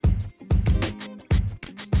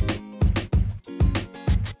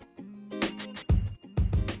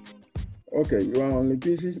Okay, you are on the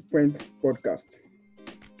Preventive podcast.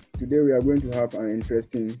 Today we are going to have an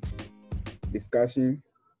interesting discussion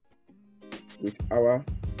with our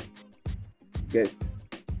guest.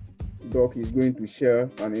 Doc is going to share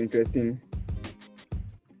an interesting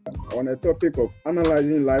on a topic of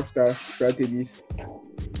analyzing lifestyle strategies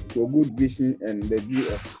for good vision and the view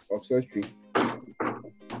of surgery.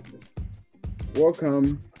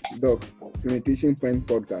 Welcome, Doc, to Nutrition Point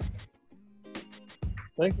Podcast.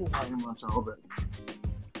 Thank you very much, Albert.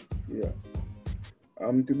 Yeah.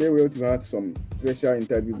 Today we're going to have some special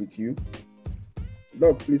interview with you.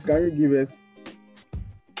 Doc, please can you give us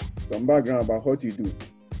some background about what you do?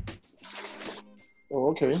 Oh,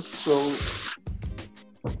 okay. So,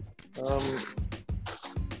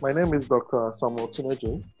 my name is Dr.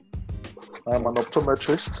 Tinagyei. I'm an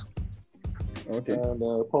optometrist and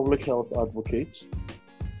a public health advocate.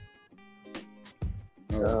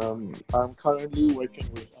 I'm currently working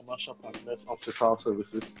with Amasha Partners Optical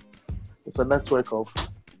Services. It's a network of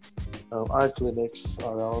eye clinics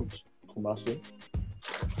around Kumasi.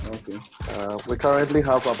 Okay. We currently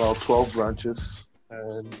have about 12 branches,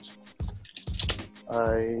 and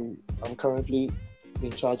I'm currently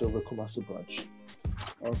in charge of the Kumasi branch.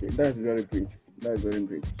 Okay, that's very great. That's very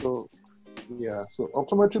great. So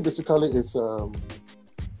optometry basically is Doc,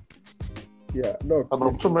 an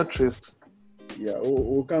optometrist. Yeah,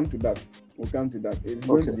 we'll come to that. It's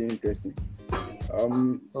going to be interesting.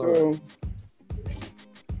 So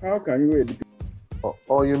how can you educate?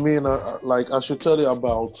 Or you mean like I should tell you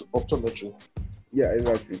about optometry? Yeah,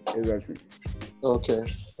 exactly. Okay.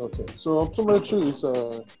 So optometry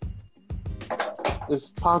is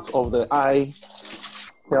part of the eye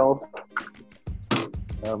health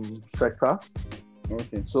sector.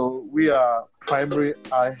 Okay. So we are primary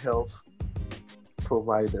eye health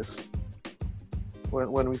providers.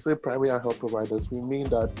 When we say primary eye health providers, we mean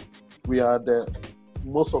that we are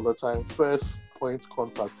most of the time first point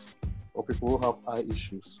contact of people who have eye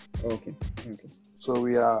issues. Okay. So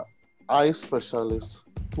we are eye specialists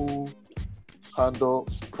who handle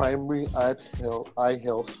primary eye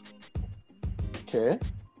health care,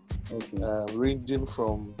 ranging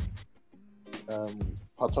from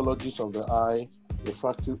pathologies of the eye,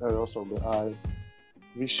 refractive errors of the eye,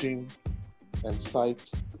 vision and sight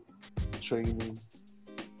training,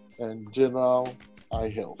 and general eye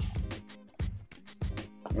health.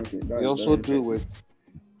 Okay. We also do with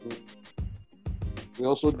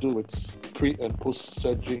pre and post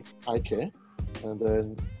surgery eye care, and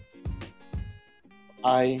then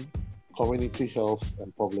eye community health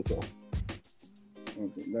and public health.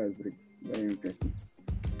 Okay, that's very interesting.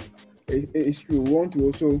 It's true. We want to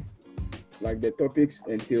also, like the topics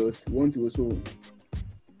entails, we want to also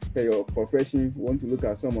for your profession, we want to look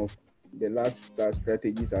at some of the lifestyle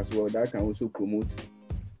strategies as well that can also promote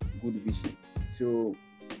good vision. So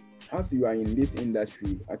as you are in this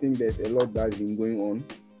industry, I think there's a lot that's been going on.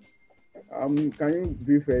 Can you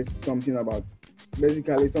brief us something about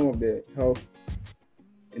basically some of the health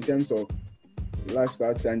in terms of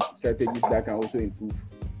lifestyle strategies that can also improve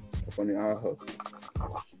upon our health?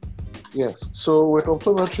 Yes. So with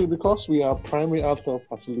optometry, because we are primary eye health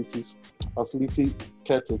facility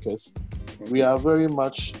caretakers, we are very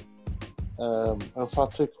much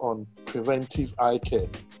emphatic on preventive eye care.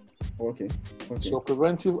 Okay. So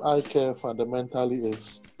preventive eye care fundamentally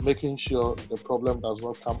is making sure the problem does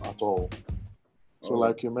not come at all. So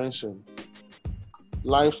like you mentioned,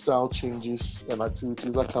 lifestyle changes and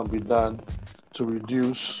activities that can be done to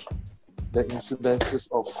reduce the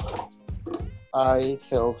incidences of eye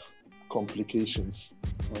health complications.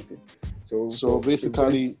 Okay. So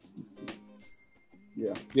basically,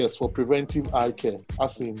 yes, for preventive eye care,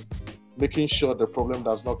 as in making sure the problem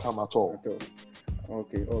does not come at all.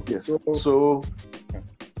 Okay. Yes. So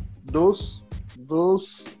those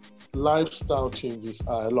lifestyle changes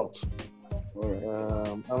are a lot. All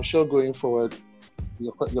right. I'm sure going forward,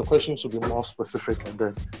 your questions will be more specific, and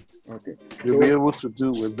then you'll be able to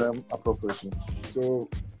deal with them appropriately. So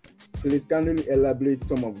please can you elaborate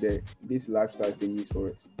some of these lifestyle changes for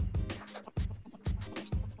us?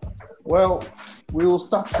 Well, we will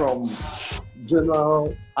start from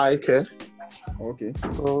general eye care. Okay.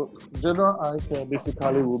 So general eye care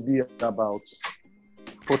basically will be about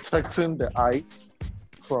protecting the eyes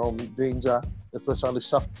from danger, especially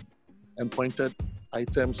sharp and pointed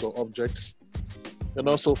items or objects, and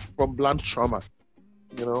also from blunt trauma.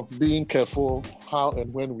 Being careful how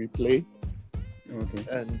and when we play,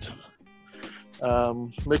 and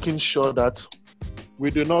making sure that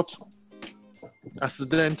we do not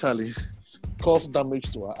accidentally cause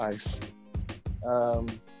damage to our eyes.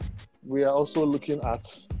 We are also looking at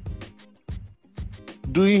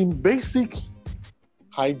doing basic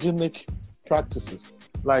hygienic practices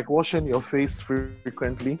like washing your face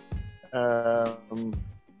frequently, not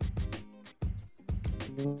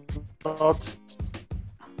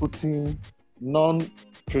putting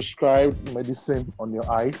non-prescribed medicine on your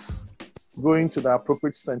eyes, going to the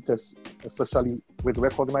appropriate centers, especially with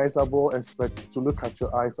recognizable experts to look at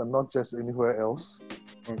your eyes and not just anywhere else.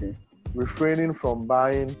 Okay. Refraining from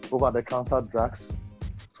buying over-the-counter drugs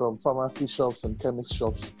from pharmacy shops and chemist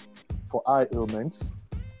shops for eye ailments.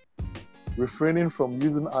 Refraining from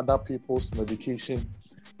using other people's medication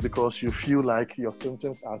because you feel like your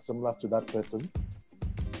symptoms are similar to that person.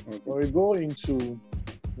 Okay. When we go into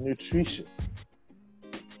nutrition,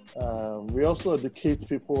 we also educate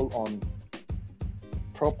people on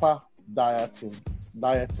proper dieting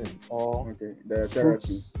or Okay. The therapy.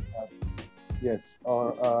 fruits, yes,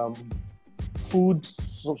 or food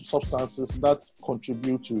substances that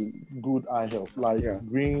contribute to good eye health, like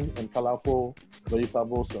green and colorful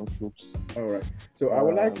vegetables and fruits. All right. So I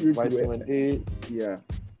would like you vitamin A. Yeah.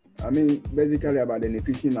 I mean, basically about the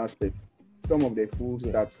nutrition aspect. Some of the food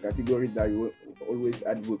categories that you always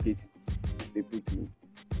advocate people to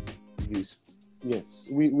use. Yes,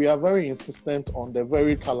 we are very insistent on the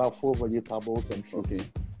very colorful vegetables and fruits.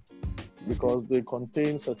 Okay. Because they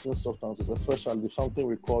contain certain substances, especially something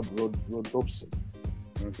we call rhodopsin.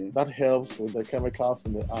 Okay. That helps with the chemicals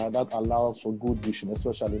in the eye that allows for good vision,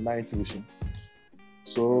 especially night vision.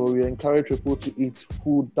 So we encourage people to eat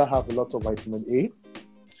food that have a lot of vitamin A.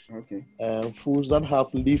 Okay. Foods that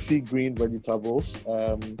have leafy green vegetables,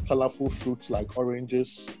 colorful fruits like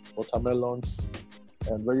oranges, watermelons,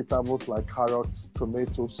 and vegetables like carrots,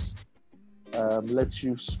 tomatoes,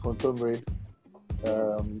 lettuce, contomere,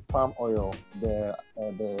 palm oil, the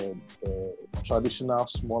traditional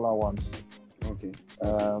smaller ones. Okay.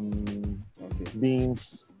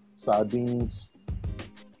 Beans, sardines,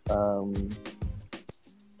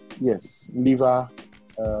 liver,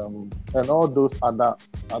 and all those other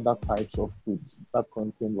types of foods that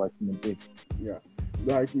contain vitamin A. Yeah,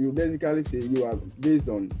 like you basically say you are based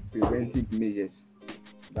on preventive measures.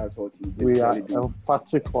 That's what you basically We are do.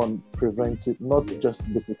 emphatic on preventive, not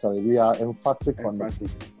just basically. We are emphatic on it.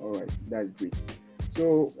 All right, that's great.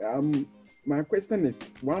 So my question is,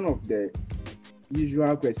 one of the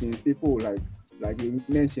usual questions people like you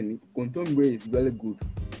mentioned, contemporary is very good.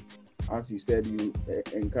 As you said, you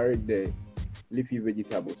encourage the leafy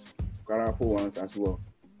vegetables, colorful ones as well.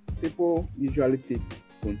 People usually take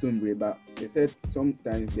contemporary, but they said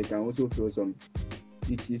sometimes they can also feel some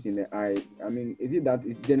itches in the eye. I mean, is it that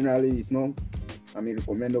it generally is not,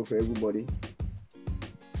 recommended for everybody?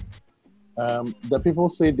 The people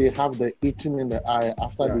say they have the itching in the eye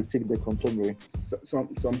after they take the contemporary.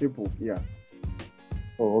 Some people, yeah.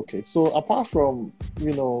 Oh, okay. So apart from,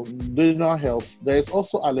 general health, there is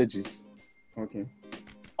also allergies. Okay.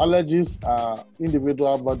 Allergies are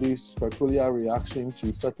individual body's peculiar reaction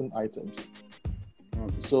to certain items.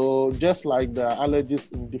 Okay. So just like there are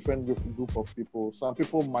allergies in different group of people, some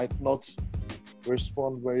people might not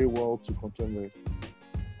respond very well to contemporary.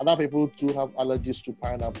 Other people too have allergies to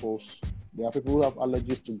pineapples. There are people who have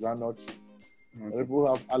allergies to granules. Okay. There are people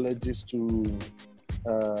who have allergies to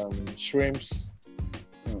shrimps.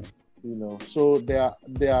 So there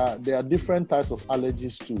are different types of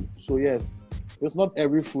allergies too. So yes, it's not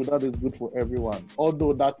every food that is good for everyone,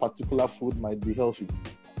 although that particular food might be healthy.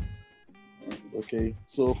 Okay,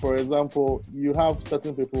 so for example, you have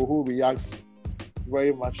certain people who react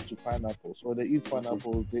very much to pineapples, or they eat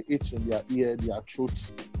pineapples, they itch in their ear, their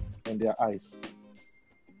throat, and their eyes.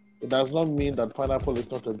 It does not mean that pineapple is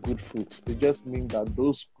not a good fruit. It just means that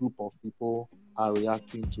those group of people are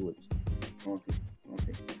reacting to it. Okay.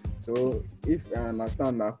 So if I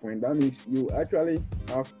understand that point, that means you actually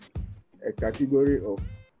have a category of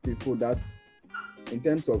people that, in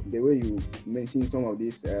terms of the way you mentioned some of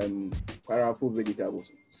these colorful vegetables,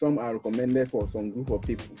 some are recommended for some group of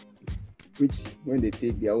people, which when they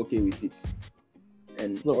take, they are okay with it.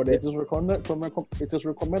 And no, it is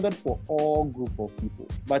recommended for all group of people.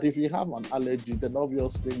 But if you have an allergy, then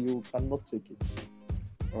obviously you cannot take it.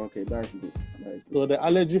 Okay, that's good. So the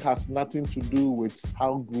allergy has nothing to do with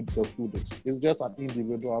how good the food is. It's just an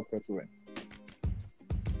individual preference.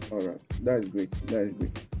 All right, that's great.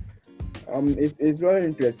 It's very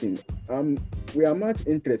interesting. We are much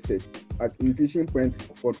interested at Nutrition Point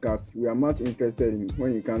Podcast. We are much interested in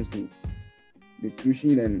when it comes to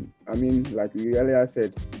nutrition, and like we earlier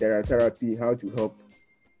said, there are therapy, how to help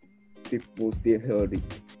people stay healthy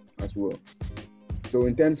as well. So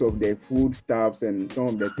in terms of the food stuffs and some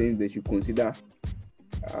of the things they should consider,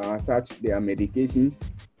 such there are medications,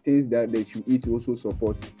 things that they should eat to also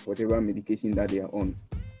support whatever medication that they are on.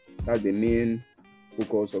 That's the main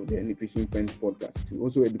focus of the Nutrition Friends podcast, to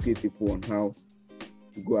also educate people on how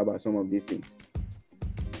to go about some of these things.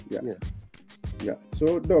 Yeah. Yes. Yeah.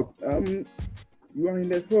 So, Doc, you are in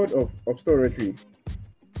the field of optometry.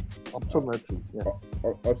 Optometry, yes.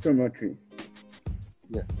 Optometry.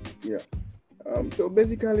 Yes. Yeah. So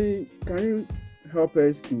basically, can you help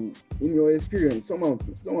us to, in your experience,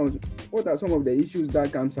 what are some of the issues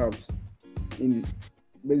that comes out in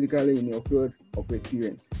basically in your field of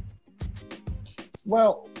experience?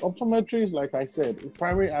 Well, optometry is, like I said,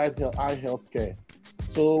 primary eye health care.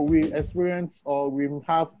 So we experience, or we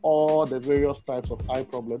have all the various types of eye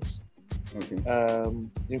problems. Okay.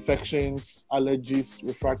 Infections, allergies,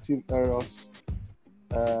 refractive errors.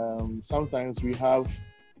 Sometimes we have,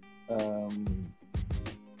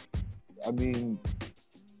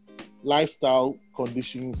 lifestyle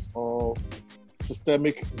conditions or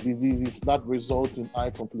systemic diseases that result in eye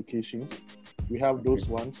complications. We have those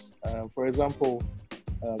ones. For example,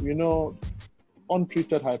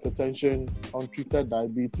 untreated hypertension, untreated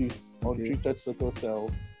diabetes, untreated sickle cell,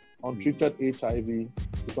 untreated HIV,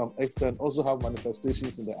 to some extent, also have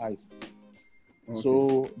manifestations in the eyes. Okay.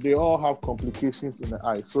 So they all have complications in the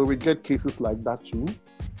eye. So we get cases like that too.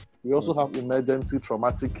 We also have emergency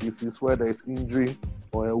traumatic cases where there is injury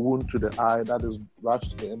or a wound to the eye that is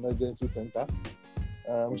rushed to the emergency center.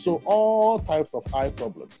 So all types of eye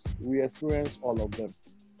problems, we experience all of them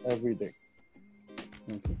every day.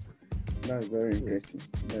 Okay. That's very interesting.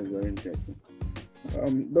 That's very interesting.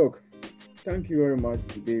 Doc, thank you very much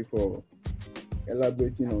today for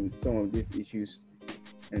elaborating on some of these issues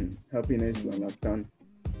and helping us to understand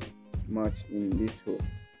much in this field.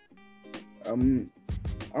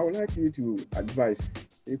 I would like you to advise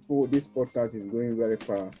people. This podcast is going very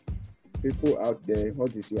far. People out there,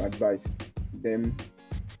 what is your advice to them?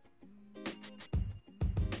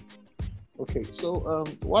 Okay, so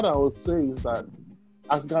what I would say is that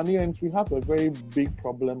as Ghanaians, we have a very big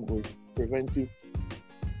problem with preventive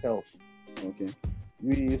health. Okay.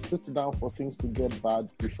 We sit down for things to get bad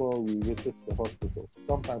before we visit the hospitals.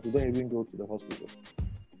 Sometimes we don't even go to the hospital.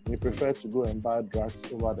 We prefer to go and buy drugs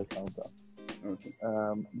over the counter. Okay.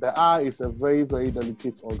 The eye is a very, very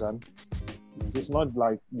delicate organ. It's not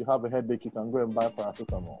like you have a headache, you can go and buy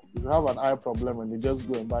paracetamol. If you have an eye problem and you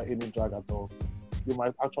just go and buy any drug at all, you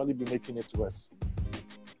might actually be making it worse.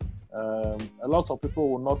 A lot of people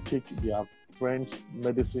will not take their friends'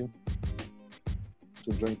 medicine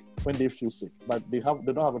to drink when they feel sick, but they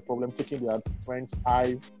don't have a problem taking their friends'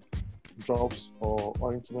 eye drops or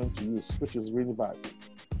ointment to use, which is really bad.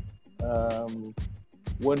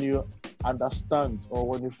 When you understand or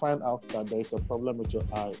when you find out that there is a problem with your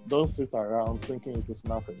eye, don't sit around thinking it is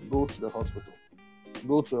nothing. Go to the hospital.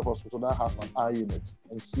 Go to a hospital that has an eye unit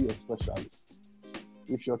and see a specialist.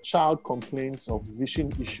 If your child complains of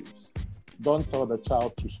vision issues, don't tell the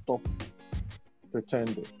child to stop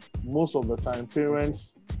pretending. Most of the time,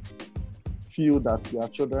 parents feel that their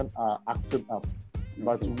children are acting up,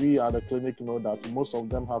 but we at the clinic know that most of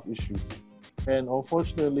them have issues. And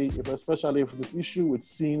unfortunately, especially if this issue with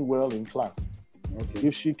seeing well in class,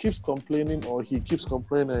 if she keeps complaining or he keeps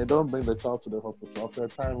complaining and don't bring the child to the hospital, after a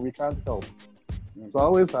time, we can't help. So I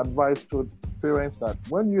always advise to parents that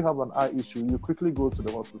when you have an eye issue, you quickly go to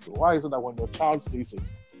the hospital. Why is it that when your child says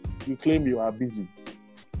it, you claim you are busy?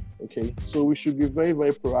 Okay, so we should be very,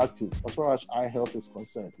 very proactive as far as eye health is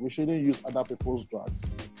concerned. We shouldn't use other people's drugs,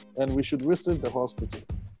 and we should visit the hospital.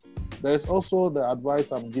 There's also the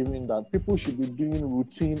advice I'm giving that people should be doing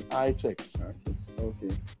routine eye checks.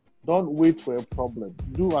 Okay. Don't wait for a problem.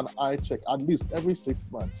 Do an eye check at least every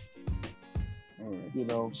 6 months.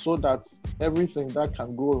 So that everything that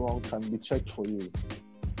can go wrong can be checked for you.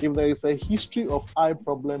 If there is a history of eye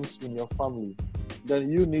problems in your family, then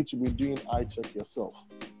you need to be doing eye check yourself,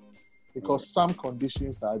 because some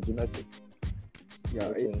conditions are genetic. Yeah,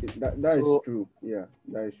 that is true. Yeah,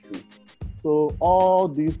 that is true. So all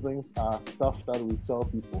these things are stuff that we tell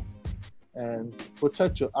people. And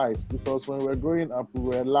protect your eyes, because when we're growing up, we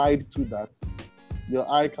were lied to that your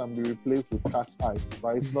eye can be replaced with cat's eyes,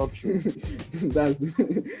 but it's not true. that's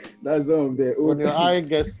some of the old. When your eye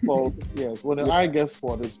gets spoiled, when your eye gets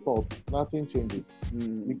spoiled, it's spoiled. Nothing changes.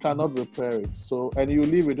 You cannot repair it. So, and you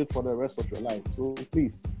live with it for the rest of your life. So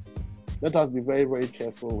please, let us be very, very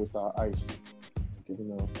careful with our eyes.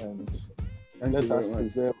 And let us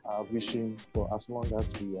preserve our vision for as long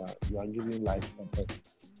as we are giving life on earth.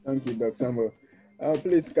 Thank you, Dr. Samuel.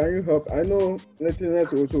 Please, can you help? I know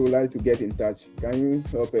listeners also would like to get in touch. Can you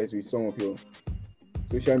help us with some of your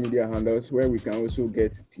social media handles where we can also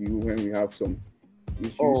get to you when we have some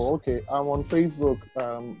issues? Oh, okay. I'm on Facebook.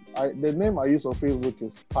 The name I use on Facebook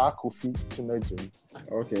is Pa Kofi Tinagyei.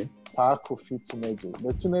 Okay. Pa Kofi Tinagyei.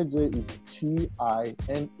 The Tinagyei is Tinagyei.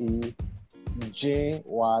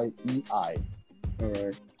 All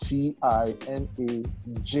right.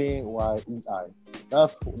 Tinagyei.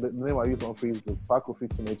 That's the name I use on Facebook. Pa Kofi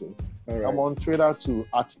Tinagyei. All right. I'm on Twitter too,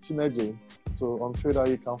 @Tinagyei. So on Twitter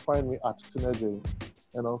you can find me @Tinagyei,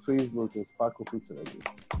 and on Facebook it's Pa Kofi Tinagyei.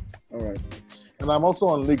 All right. And I'm also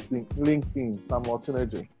on LinkedIn, Samuel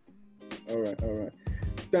Tinagyei. All right.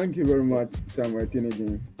 Thank you very much, Samuel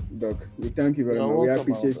Tinagyei, Doc. We thank you very much. We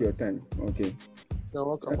appreciate your time. Okay. You're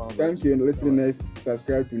welcome. Thank you, listeners.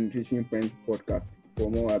 Subscribe to Nutrition Point Podcast for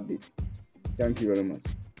more updates. Thank you very much.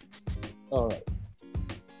 All right.